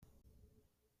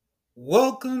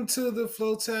Welcome to the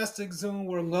Flotastic Zone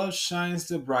where love shines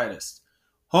the brightest.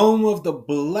 Home of the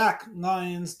Black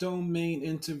Lions Domain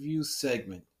interview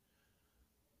segment.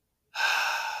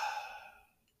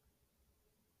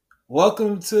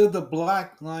 Welcome to the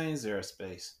Black Lions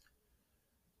Airspace.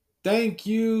 Thank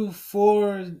you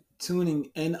for tuning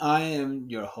in. I am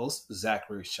your host,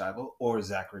 Zachary Shiloh, or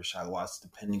Zachary Shiloh,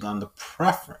 depending on the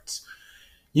preference.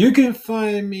 You can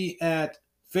find me at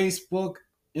Facebook,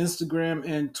 Instagram,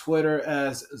 and Twitter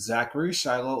as Zachary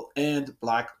Shiloh and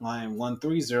Black Lion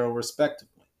 130, respectively.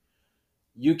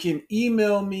 You can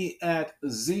email me at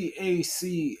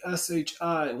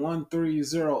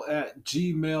zacshi130 at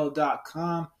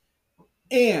gmail.com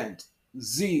and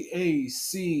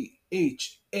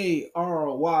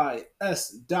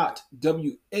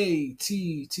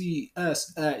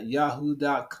zacharys.watts at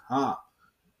yahoo.com.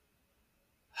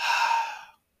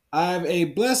 I have a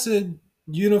blessed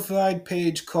unified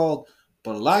page called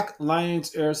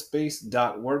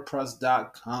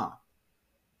blacklionsairSpace.wordpress.com.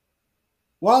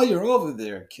 While you're over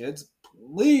there, kids,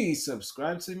 please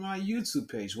subscribe to my YouTube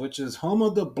page, which is home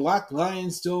of the Black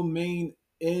Lions domain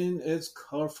in its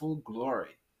colorful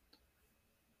glory.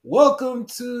 Welcome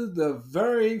to the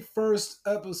very first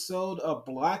episode of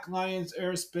Black Lions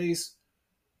Airspace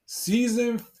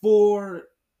Season 4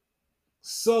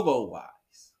 Solo Wise.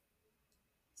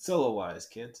 Solo Wise,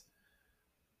 kids.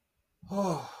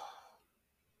 Oh,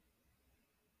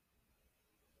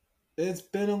 it's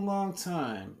been a long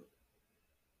time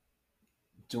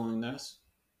doing this.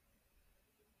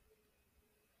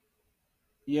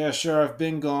 Yeah, sure, I've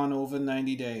been gone over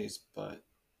 90 days, but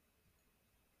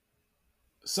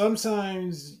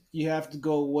sometimes you have to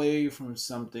go away from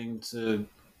something to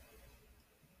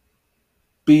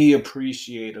be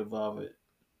appreciative of it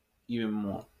even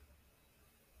more.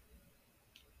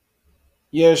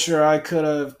 Yeah, sure, I could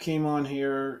have came on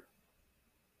here,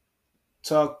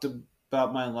 talked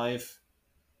about my life,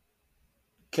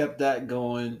 kept that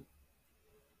going,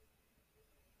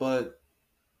 but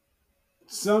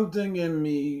something in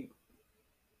me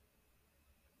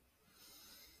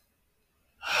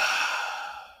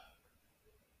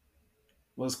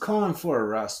was calling for a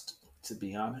rest, to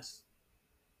be honest.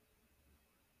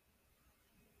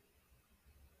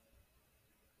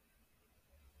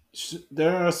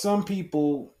 There are some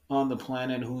people on the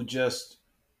planet who just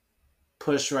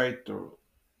push right through.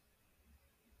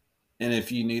 And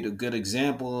if you need a good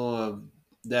example of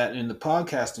that in the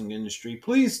podcasting industry,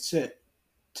 please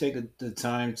take the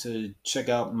time to check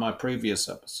out my previous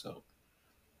episode.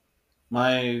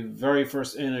 My very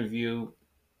first interview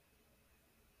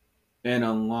in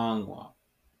a long while,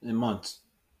 in months.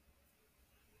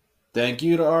 Thank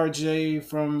you to RJ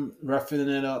from Roughing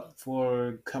It Up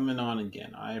for coming on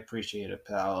again. I appreciate it,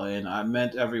 pal. And I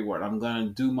meant every word. I'm going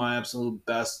to do my absolute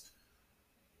best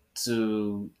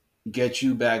to get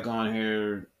you back on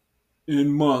here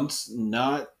in months,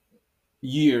 not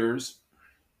years,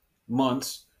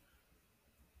 months.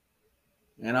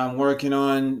 And I'm working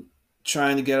on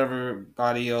trying to get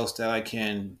everybody else that I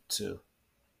can too.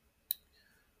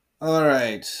 All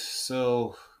right,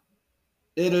 so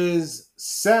it is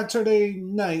Saturday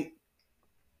night,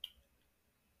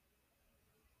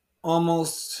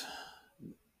 almost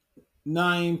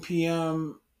 9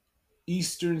 p.m.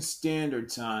 Eastern Standard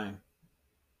Time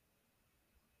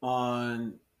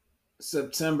on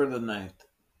September the 9th.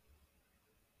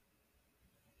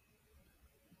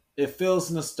 It feels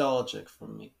nostalgic for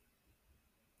me.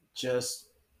 Just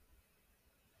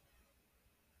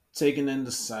taking in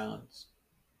the silence,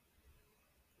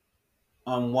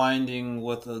 unwinding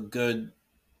with a good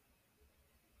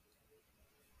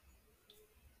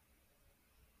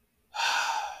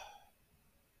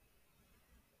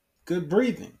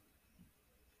breathing,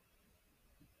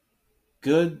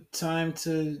 good time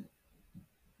to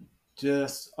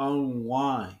just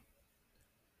unwind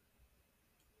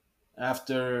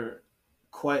after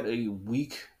quite a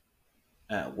week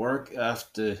at work,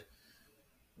 after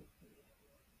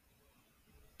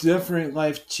different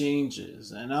life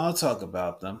changes, and I'll talk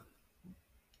about them.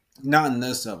 Not in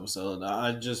this episode.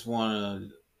 I just want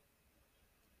to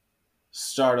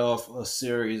start off a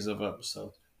series of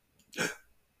episodes.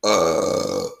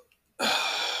 Uh,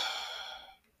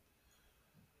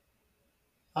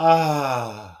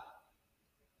 ah,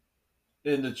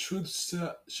 and the truth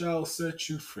shall set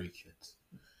you free, kids.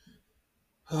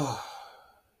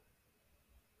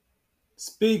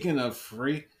 Speaking of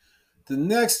free, the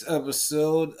next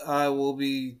episode I will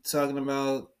be talking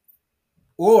about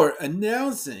or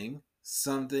announcing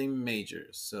something major.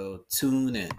 So tune in.